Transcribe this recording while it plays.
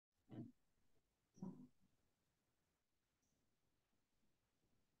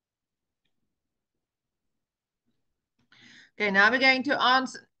Okay, now we're going to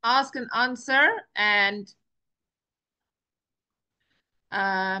ask and answer, and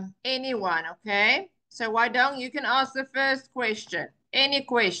anyone, okay? So why don't you can ask the first question? Any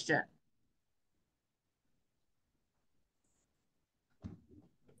question?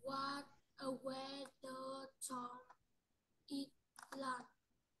 What where the Tom eat lunch?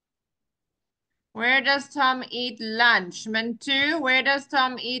 Where does Tom eat lunch? Mantu, where does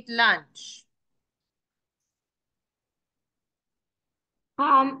Tom eat lunch?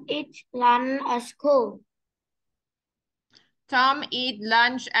 Tom eat lunch at school. Tom eat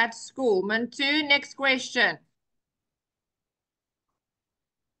lunch at school. Mantu, next question.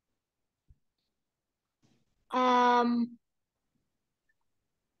 Um,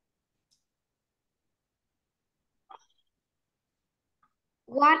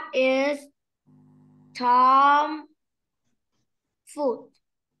 what is Tom food?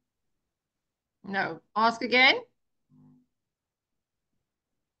 No, ask again.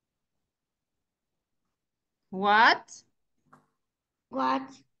 What? What?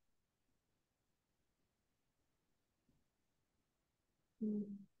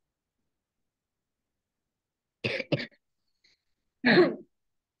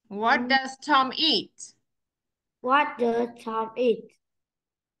 What does Tom eat? What does Tom eat?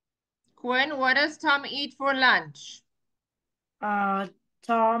 Quinn, what does Tom eat for lunch? Uh,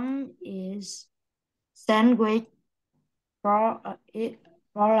 Tom is sandwich for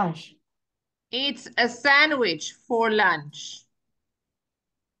lunch. Eats a sandwich for lunch.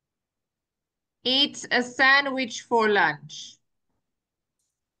 Eats a sandwich for lunch.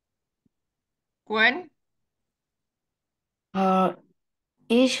 Gwen?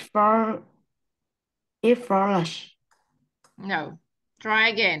 Eat for lunch. No. Try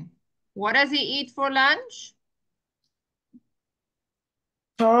again. What does he eat for lunch?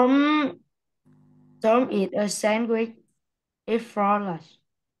 Tom eat a sandwich for lunch.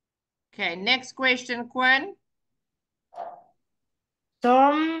 Okay, next question, Gwen.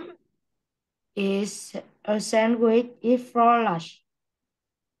 Tom is a sandwich for lunch.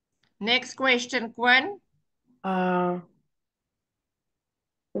 Next question, Gwen.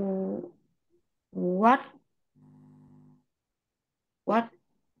 What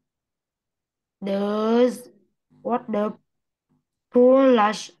does the poor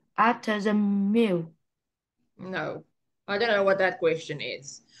lunch after the meal? No, I don't know what that question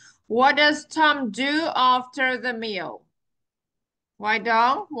is. What does Tom do after the meal? Why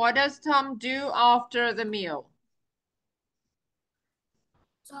don't? What does Tom do after the meal?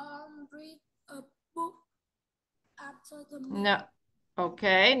 Tom read a book after the meal. No.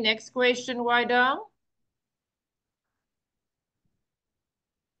 Okay, next question, why don't?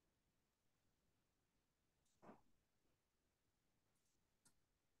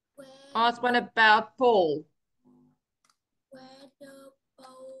 Ask one about Paul. Where the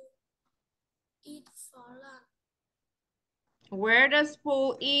Paul eat for lunch? Where does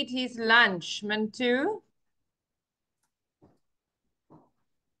Paul eat his lunch, Mantu?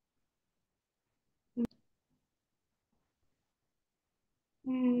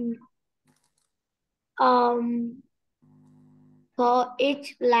 Paul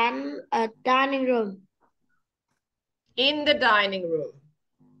eat lunch at dining room. In the dining room.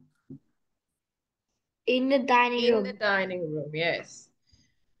 In the dining In room. the dining room, yes.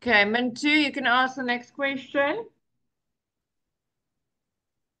 Okay, Mantu, you can ask the next question.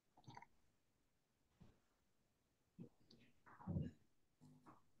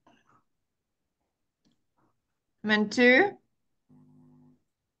 Mantu?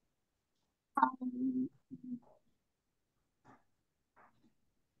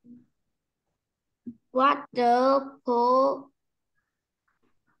 What the Paul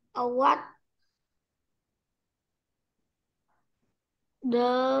what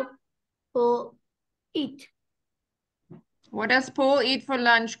the Paul eat? What does Paul eat for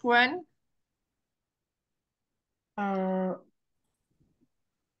lunch, Gwen?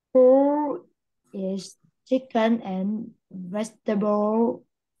 Who is chicken and vegetable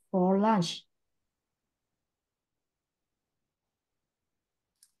for lunch?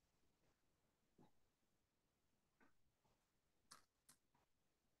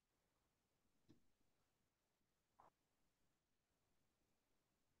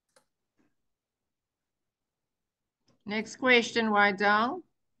 Next question, why don't?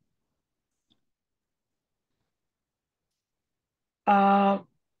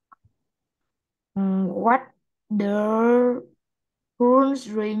 What the prunes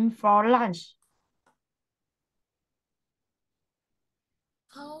drink for lunch?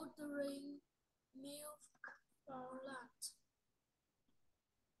 Paul drink milk for lunch.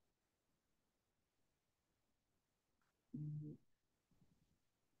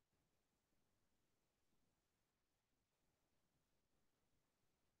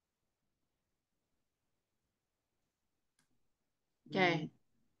 Okay.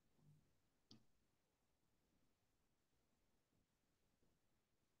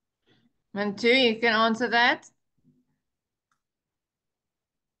 Mintu, you can answer that.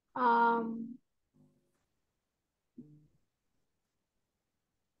 Um,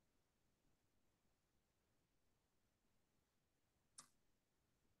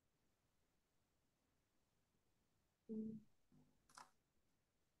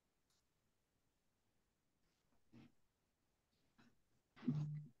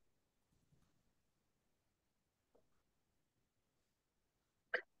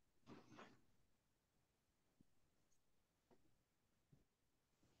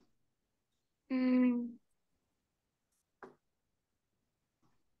 mm,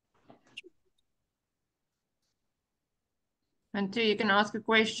 Mintu, you can ask a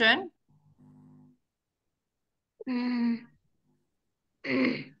question. mm,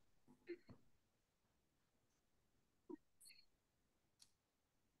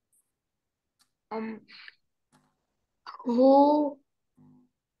 um, who,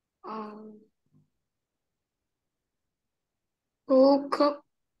 um, who cook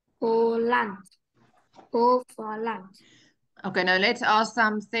for lunch? Who for lunch? Okay, now let's ask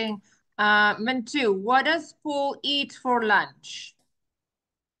something. Mintu, what does Paul eat for lunch?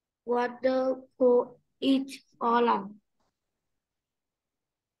 What do who eat for lunch?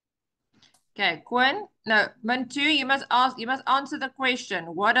 Okay, Quinn. No, Mintu, you must answer the question.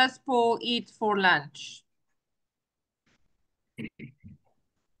 What does Paul eat for lunch?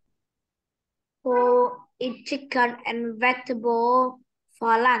 Who eat chicken and vegetable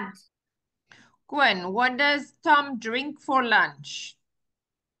for lunch? Quinn, what does Tom drink for lunch?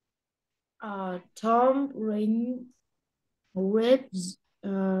 Tom bring ribs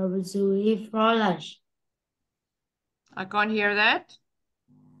with for lunch. I can't hear that.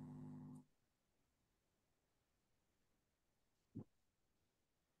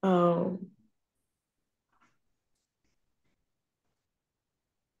 Uh,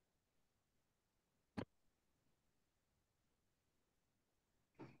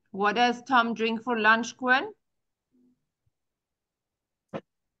 What does Tom drink for lunch, Quinn?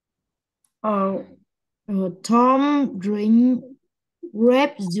 uh, Tom drink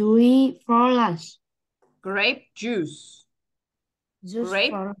grape juice for lunch. Grape juice. Just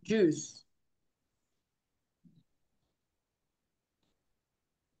Grape for juice.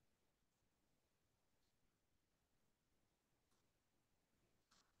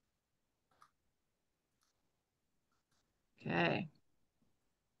 Okay.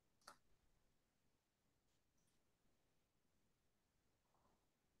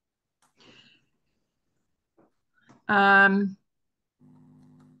 Um,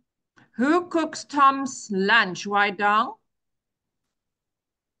 who cooks Tom's lunch? Why dong?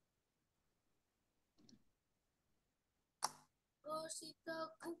 Her sister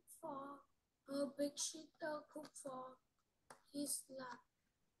cook for her big sister cook for his lunch.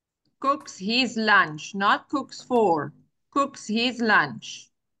 Cooks his lunch, not cooks for. Cooks his lunch.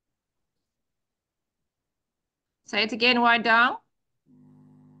 Say it again, why dong?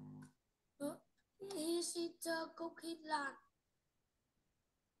 His sister cook his lunch.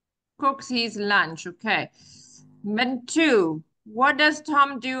 Cooks his lunch, okay. Mintu, what does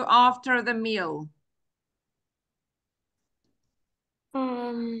Tom do after the meal?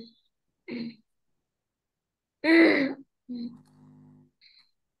 Um,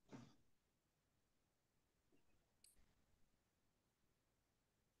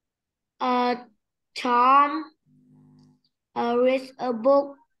 uh, Tom reads a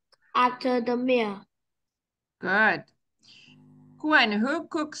book after the meal. Good. Gwen, who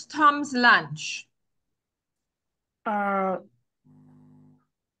cooks Tom's lunch? uh,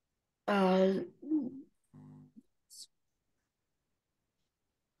 uh,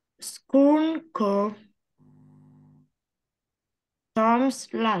 spoon cook Tom's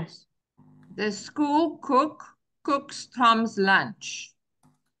lunch. The school cook cooks Tom's lunch.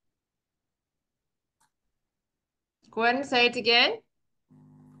 Gwen, say it again.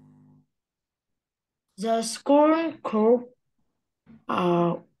 The school cook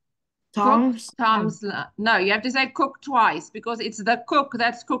uh, Cook Tom's lunch. Tom's lunch. No, you have to say cook twice because it's the cook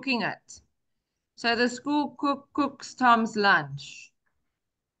that's cooking it. So the school cook cooks Tom's lunch.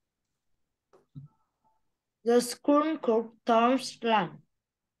 The school cook Tom's lunch.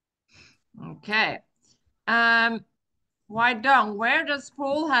 Okay. Why dong? Where does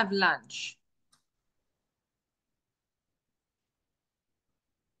Paul have lunch?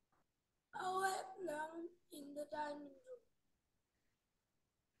 I have lunch in the dining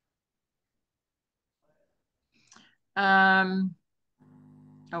room.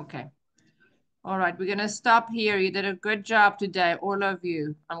 Okay. All right, we're gonna stop here. You did a good job today, all of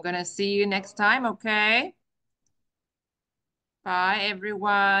you. I'm gonna see you next time, okay? Bye,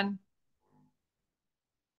 everyone.